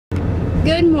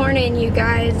Good morning, you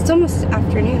guys. It's almost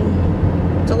afternoon.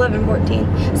 It's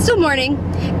 11:14. Still morning.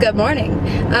 Good morning.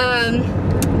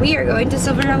 We are going to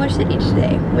Silver Dollar City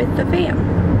today with the fam.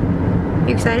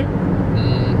 You excited?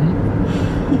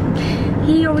 Mm-hmm.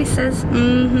 He always says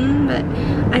mm-hmm, but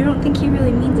I don't think he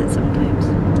really means it sometimes.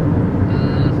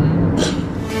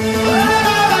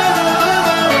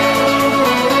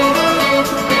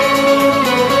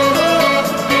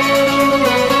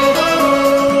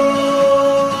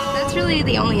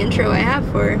 The only intro I have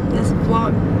for this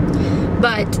vlog,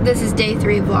 but this is day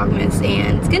 3 of Vlogmas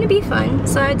and it's gonna be fun,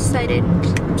 so I decided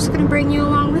I'm just gonna bring you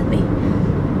along with me.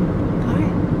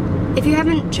 Alright, if you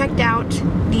haven't checked out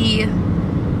the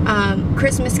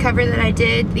Christmas cover that I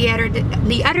did the other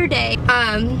day,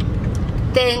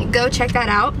 then go check that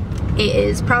out. It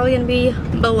is probably gonna be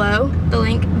below, the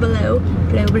link below.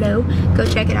 Go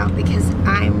check it out because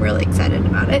I'm really excited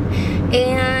about it,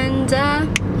 and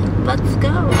let's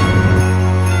go.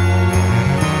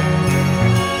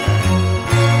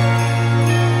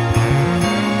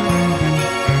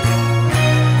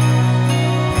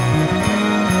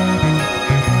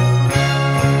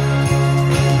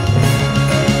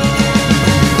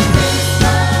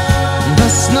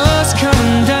 Snow's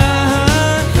coming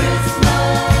down.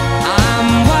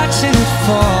 I'm watching it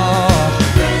fall.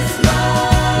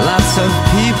 Lots of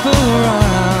people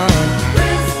around.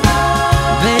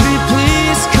 Baby,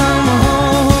 please come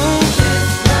home.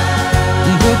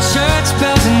 The church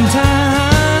bells in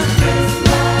town,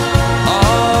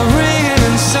 all ringing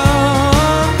in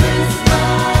song,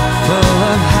 full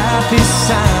of happy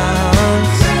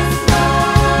sounds.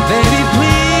 Baby,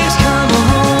 please come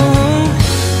home.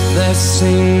 They're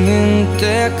singing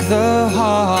Deck the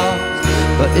Halls,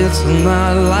 but it's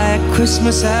not like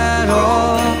Christmas at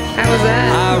all. How was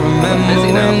that? I remember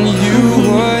when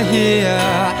you were here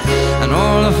and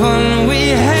all the fun we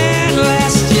had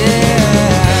last year.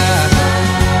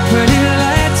 Pretty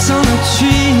lights on the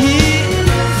tree,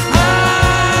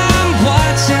 I'm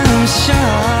watching them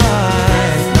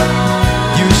shine.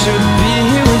 You should be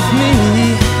here with me.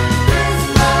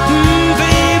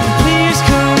 Baby, please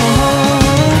come home.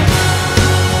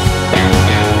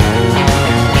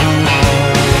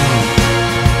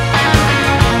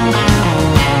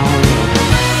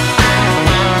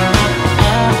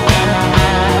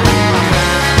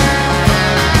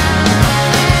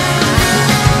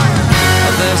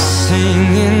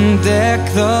 Singing Deck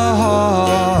the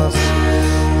Halls,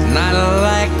 not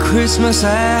like Christmas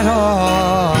at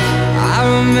all. I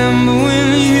remember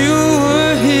when you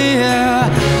were here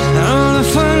and all the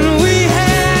fun we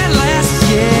had last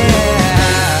year.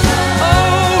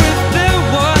 Oh, if there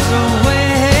was a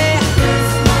way,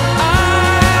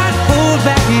 I'd hold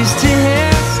back these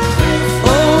tears.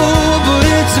 Oh, but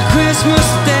it's a Christmas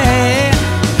day.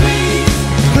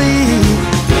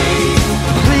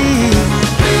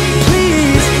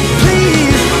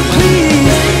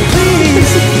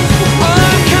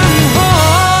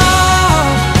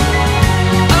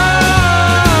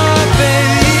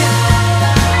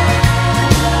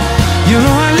 You know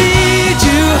I need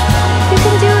you. You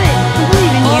can do it. I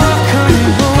believe in you. Oh, come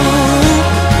home.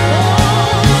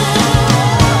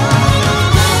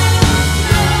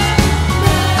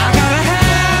 I gotta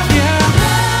have you.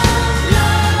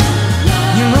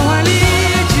 You know I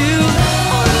need you.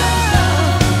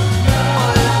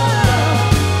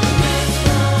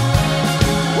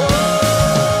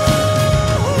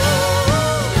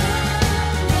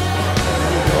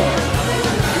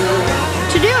 What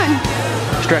you doing?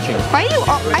 Stretching. Why do you,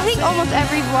 I think almost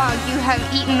every vlog you have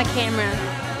eaten the camera.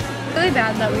 It's really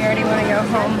bad that we already want to go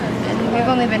home and we've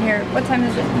only been here, what time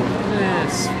is it?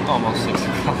 It's almost 6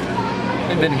 o'clock.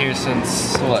 I've been here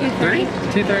since, what, 2:30?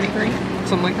 2:33?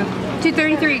 Something like that?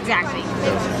 2:33 exactly.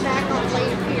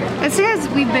 It says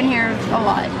we've been here a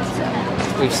lot, so.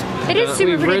 It is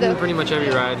super we've pretty ridden though. pretty much every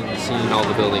ride and seen all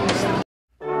the buildings.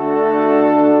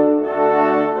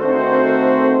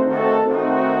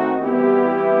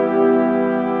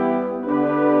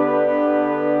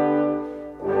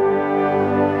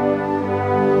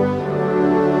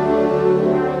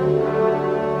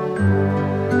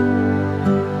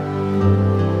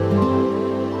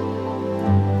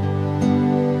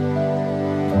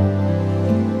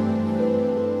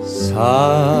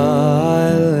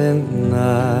 Silent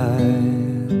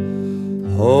night,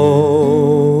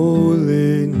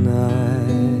 holy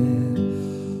night,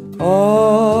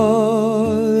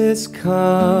 all is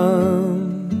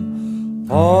calm,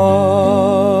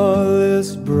 all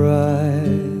is bright,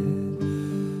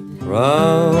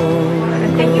 round. I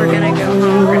think we're gonna go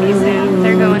home pretty soon.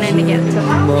 They're going in to get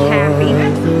some taffy.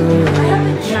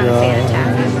 Not a fan of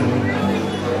taffy.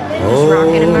 Just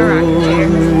rocking in my rocking chair.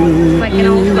 My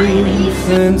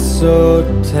and so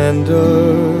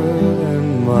tender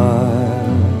and mild.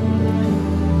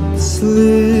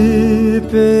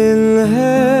 Sleep in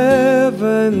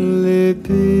heavenly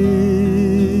peace.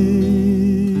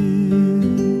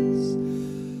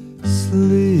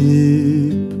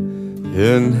 Sleep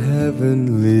in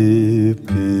heavenly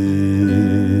peace.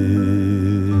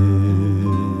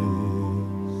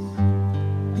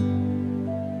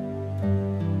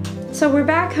 So we're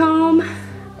back home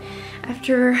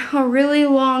after a really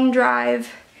long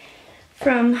drive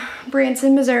from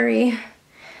Branson, Missouri.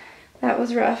 That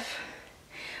was rough.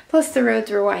 Plus the roads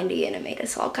were windy and it made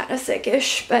us all kind of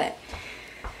sickish, but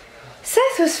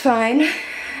Seth was fine.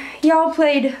 Y'all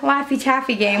played Laffy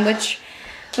Taffy game, which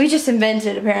we just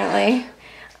invented apparently.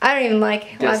 I don't even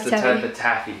like Guess Laffy the Taffy. type of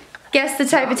taffy. Guess the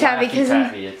type of taffy, Laffy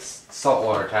Taffy. It's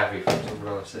saltwater taffy from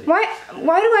Silver City. Why do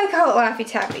I call it Laffy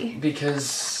Taffy?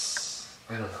 Because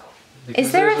I don't know. Because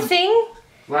Is there a thing?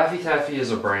 Laffy Taffy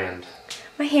is a brand.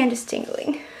 My hand is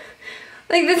tingling.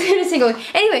 Like this hand is tingling.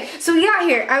 Anyway, so we got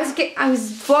here. I was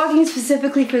vlogging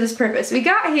specifically for this purpose. We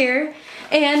got here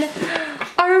and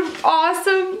our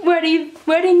awesome wedding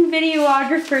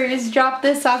videographers dropped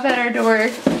this off at our door.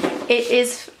 It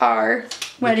is our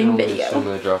wedding video. We can only assume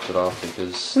they dropped it off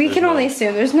because we can only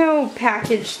assume. There's no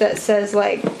package that says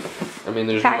like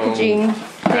there's packaging no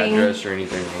thing. address or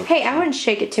anything. Hey, I wouldn't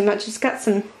shake it too much. It's got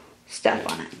some stuff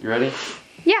on it. You ready?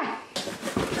 Yeah.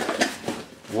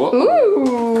 Whoa.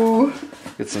 Ooh.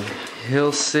 Get some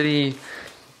Hill City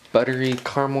buttery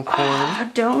caramel corn.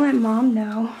 Oh, don't let Mom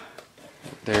know.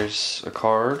 There's a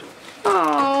card.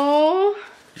 Oh.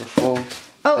 The full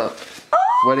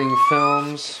wedding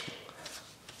films.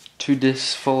 2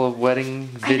 discs full of wedding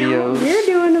videos. I know what we're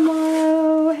doing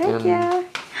tomorrow. Heck yeah.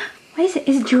 What is it?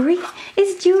 Is it jewelry?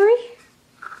 Is it jewelry?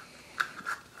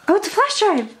 Oh, it's a flash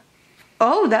drive.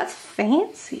 Oh, that's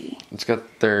fancy. It's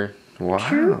got their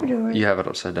Troubadour. You have it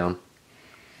upside down.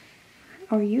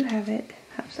 Or you have it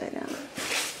upside down.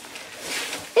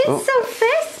 It's so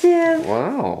festive.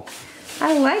 Wow.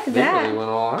 I like that. They really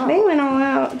went all out. They went all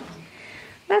out.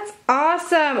 That's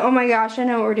awesome. Oh my gosh, I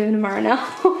know what we're doing tomorrow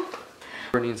now.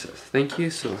 Brittany says, thank you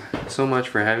so much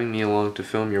for having me along to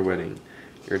film your wedding.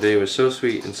 Your day was so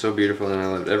sweet and so beautiful, and I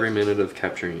loved every minute of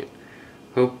capturing it.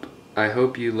 I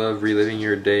hope you love reliving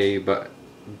your day, but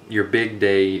your big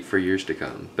day for years to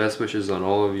come. Best wishes on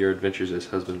all of your adventures as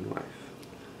husband and wife.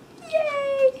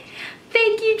 Yay!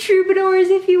 Thank you, Troubadours,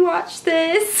 if you watch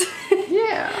this.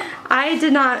 Yeah. I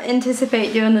did not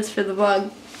anticipate doing this for the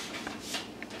vlog.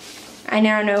 I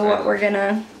now know what we're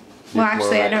gonna... Well,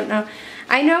 actually, I don't know.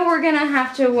 I know we're gonna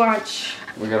have to watch...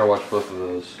 We gotta watch both of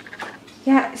those.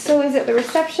 Yeah, so is it the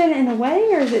reception and the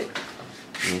wedding, or is it...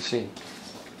 Let me see.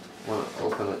 Want to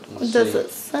open it and see. Does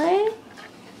it say?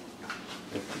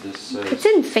 If this says... It's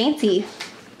in fancy.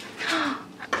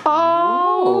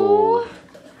 Oh!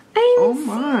 I didn't see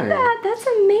that. That's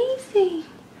amazing.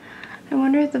 I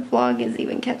wonder if the vlog is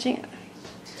even catching it.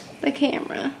 The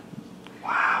camera.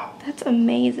 Wow. That's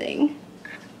amazing.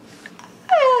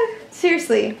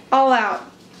 Seriously, all out.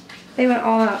 They went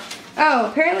all out. Oh,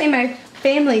 apparently my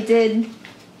family did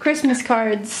Christmas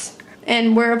cards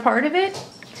and we're a part of it.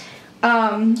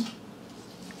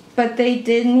 But they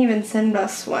didn't even send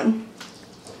us one.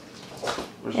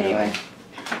 Anyway,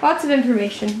 lots of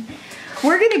information.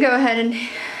 We're gonna go ahead and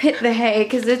hit the hay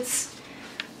because it's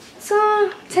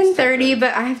 10:30,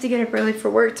 but I have to get up early for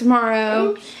work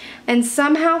tomorrow. Oops. And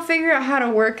somehow figure out how to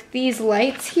work these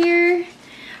lights here.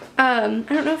 I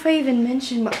don't know if I even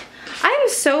mentioned, but I'm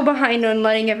so behind on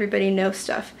letting everybody know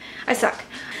stuff. I suck.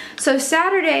 So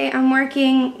Saturday I'm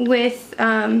working with,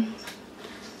 I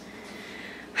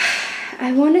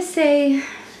want to say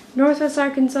Northwest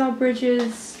Arkansas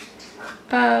Bridges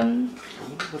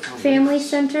Family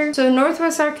Center. So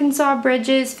Northwest Arkansas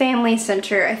Bridges Family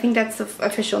Center. I think that's the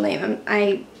official name.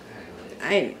 I'm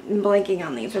blanking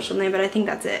on the official name, but I think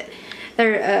that's it.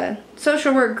 They're a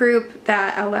social work group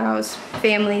that allows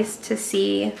families to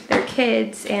see their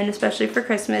kids, and especially for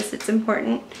Christmas, it's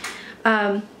important.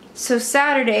 So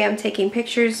Saturday I'm taking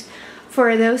pictures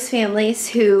for those families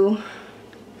who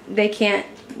they can't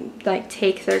like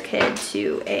take their kid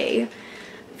to a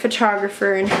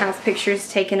photographer and have pictures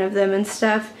taken of them and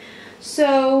stuff.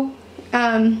 So,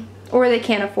 or they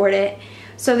can't afford it.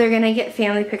 So they're gonna get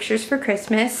family pictures for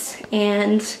Christmas,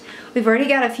 and we've already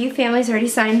got a few families already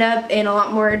signed up and a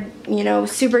lot more, you know,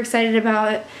 super excited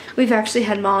about it. We've actually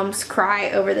had moms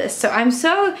cry over this. So I'm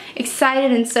so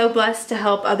excited and so blessed to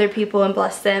help other people and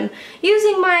bless them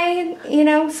using my, you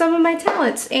know, some of my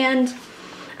talents. And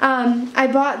I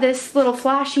bought this little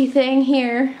flashy thing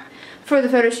here for the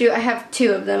photo shoot. I have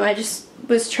 2 of them. I just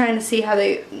was trying to see how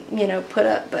they, you know, put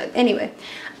up. But anyway,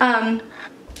 and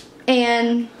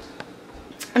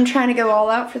I'm trying to go all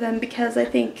out for them because I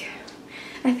think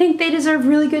they deserve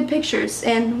really good pictures,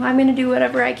 and I'm gonna do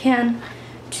whatever I can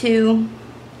to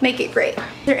make it great.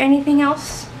 Is there anything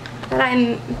else that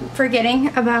I'm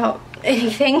forgetting about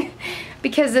anything?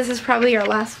 Because this is probably our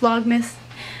last Vlogmas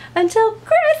until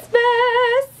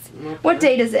Christmas. Okay. What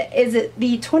date is it? Is it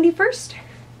the 21st?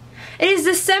 It is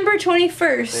December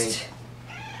 21st.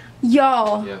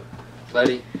 Y'all. Yeah.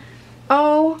 Buddy.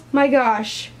 Oh my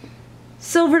gosh.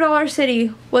 Silver Dollar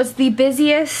City was the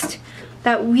busiest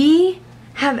that we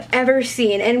have ever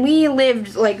seen, and we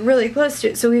lived like really close to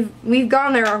it, so we've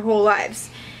gone there our whole lives,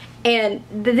 and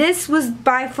this was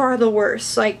by far the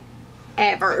worst, like,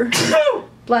 ever.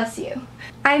 Bless you.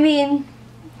 I mean,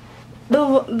 the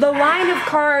line of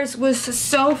cars was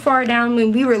so far down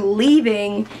when we were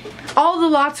leaving. All the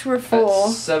lots were full.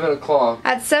 At 7 o'clock.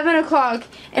 At 7 o'clock,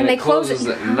 and they close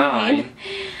at 9.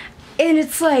 And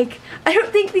it's like, I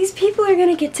don't think these people are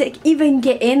gonna get to even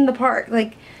get in the park.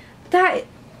 Like, that,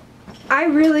 I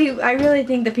really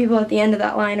think the people at the end of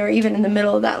that line, or even in the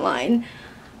middle of that line,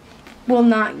 will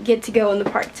not get to go in the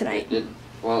park tonight.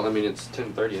 Well, I mean, it's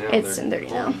 10:30 now. It's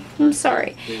 10:30 now. I'm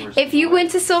sorry. If you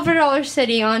went to Silver Dollar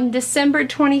City on December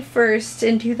 21st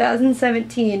in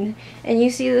 2017, and you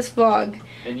see this vlog,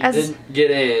 and you didn't get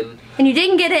in. And you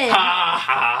didn't get in. Ha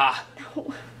ha!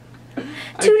 No.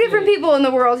 Two different people in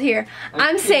the world here.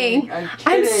 I'm saying,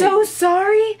 I'm so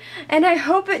sorry, and I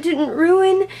hope it didn't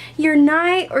ruin your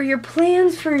night or your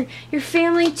plans for your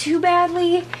family too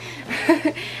badly.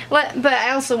 But I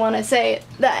also want to say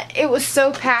that it was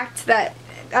so packed that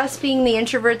us being the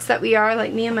introverts that we are,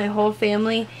 like me and my whole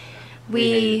family,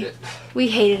 we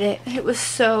hated it. It was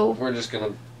so... We're just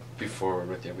gonna be forward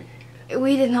with you. We hated it.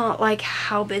 We did not like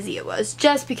how busy it was,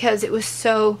 just because it was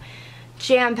so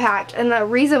jam-packed. And the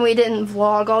reason we didn't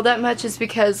vlog all that much is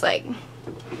because, like,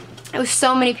 it was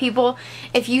so many people.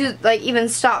 If you, like, even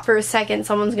stop for a second,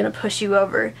 someone's gonna push you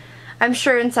over. I'm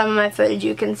sure in some of my footage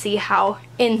you can see how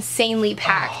insanely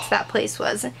packed that place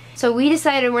was. So we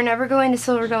decided we're never going to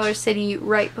Silver Dollar City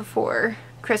right before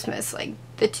Christmas, like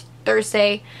the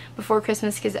Thursday before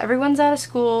Christmas, because everyone's out of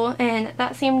school, and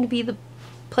that seemed to be the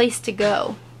place to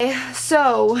go.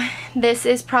 So this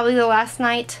is probably the last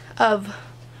night of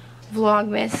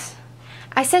Vlogmas.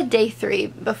 I said day 3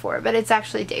 before, but it's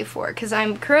actually day 4 because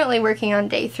I'm currently working on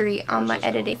day 3 on my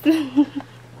editing.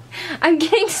 I'm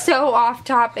getting so off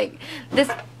topic. You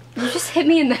just hit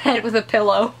me in the head with a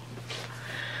pillow.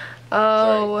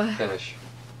 Oh. Sorry, finish.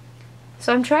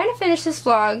 So I'm trying to finish this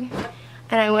vlog,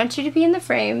 and I want you to be in the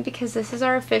frame because this is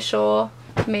our official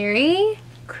Merry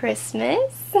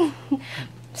Christmas.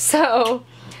 So,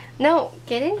 no,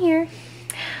 get in here.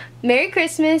 Merry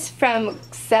Christmas from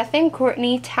Seth and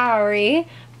Courtney Towery,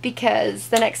 because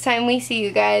the next time we see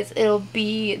you guys, it'll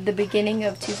be the beginning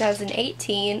of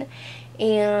 2018.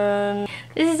 And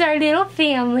this is our little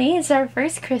family. It's our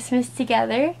first Christmas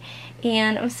together,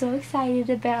 and I'm so excited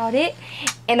about it.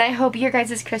 And I hope your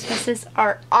guys' Christmases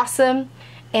are awesome,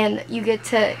 and you get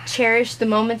to cherish the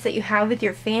moments that you have with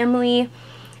your family,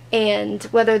 and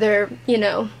whether they're, you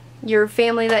know, your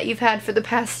family that you've had for the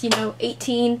past, you know,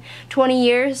 18, 20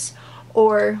 years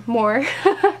or more,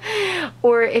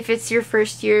 or if it's your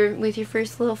first year with your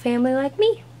first little family like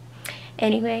me.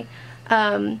 Anyway,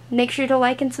 make sure to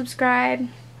like and subscribe.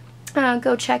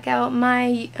 Go check out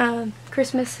my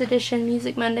Christmas edition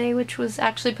Music Monday, which was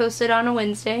actually posted on a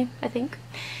Wednesday, I think.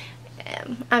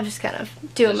 I'm just kind of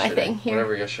doing my thing here.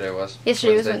 Whatever yesterday was.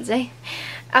 Yesterday was Wednesday.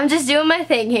 I'm just doing my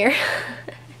thing here.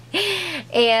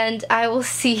 And I will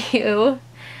see you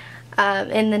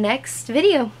in the next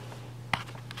video.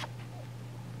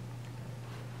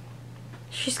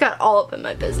 She's got all up in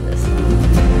my business.